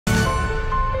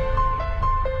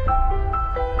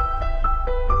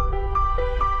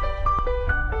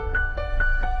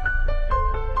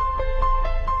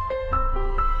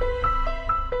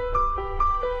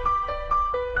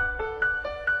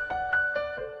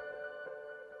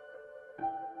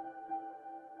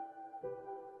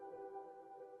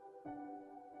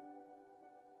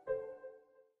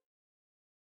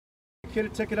kid a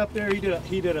ticket up there. He did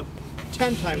a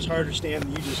 10 times harder stand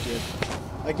than you just did.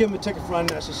 I give him a ticket for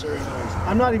unnecessary noise.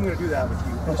 I'm not even going to do that with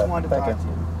you. I just wanted to talk to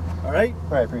you. All right? All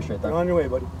right, appreciate that. You're on your way,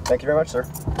 buddy. Thank you very much, sir.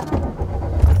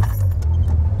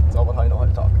 It's all about how you know how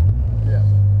to talk. Yeah.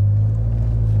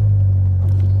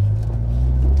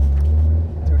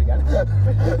 Do it again.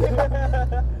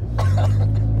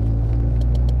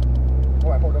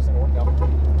 Oh, I hope it doesn't work now.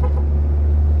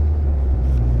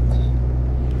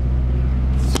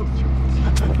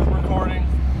 Recording.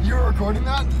 You were recording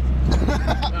that?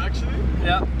 Actually?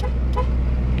 Yeah.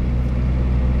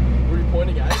 Were you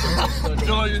pointing at it?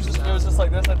 No, it was just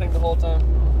like this, I think, the whole time.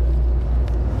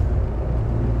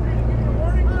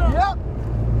 Yep.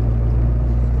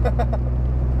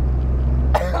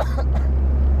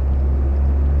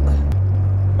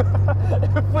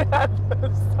 If we had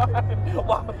this time.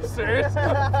 Wow, serious?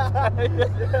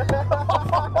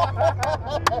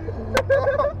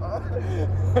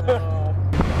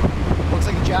 Looks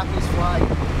like a Japanese flag.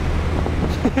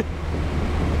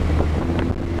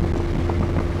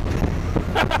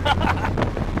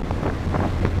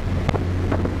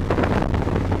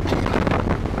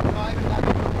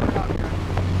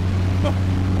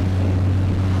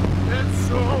 It's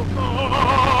so cold!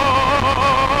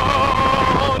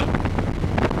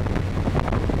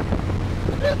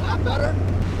 Is that better?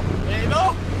 Hey, no?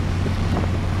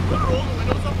 Roll the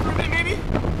windows up for a minute, maybe?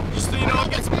 Just so you know, it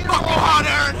gets fucking hot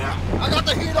air in here. I got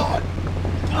the heat on.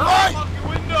 All right. Fucking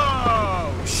window.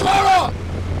 Shut up!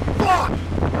 Fuck!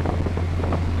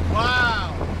 Wow.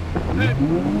 Hey.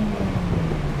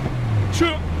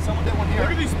 Someone did one here.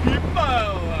 Look at these people.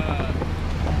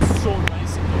 So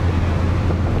nice in here.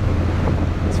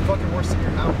 It's fucking worse than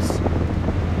your house.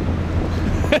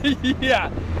 Yeah.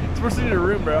 It's worse than your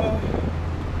room, bro.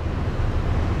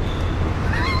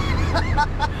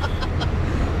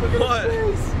 What?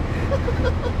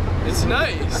 It's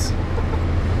nice.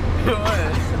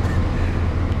 What?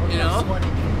 You know?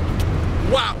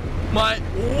 Wow.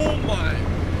 Oh my.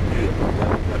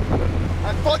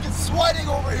 I'm fucking sweating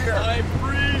over here. I'm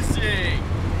freezing.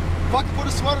 Fucking put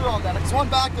a sweater on that. There's one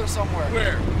back there somewhere.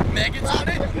 Where? Maggots on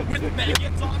it? With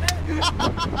maggots on it?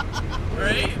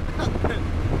 Right?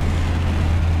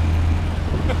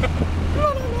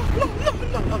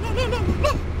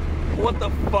 What the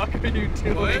fuck are you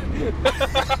doing?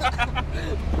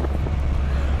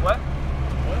 What?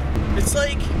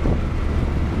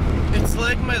 It's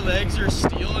like my legs are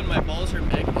steel and my balls are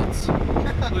magnets.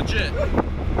 Legit.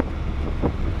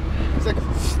 It's like,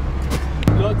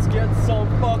 Let's get some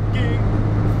fucking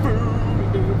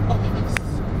food in us.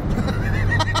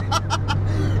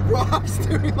 Rock's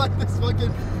doing like this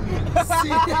fucking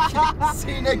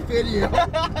scenic video.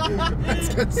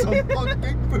 Let's get some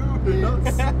fucking food in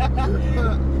us.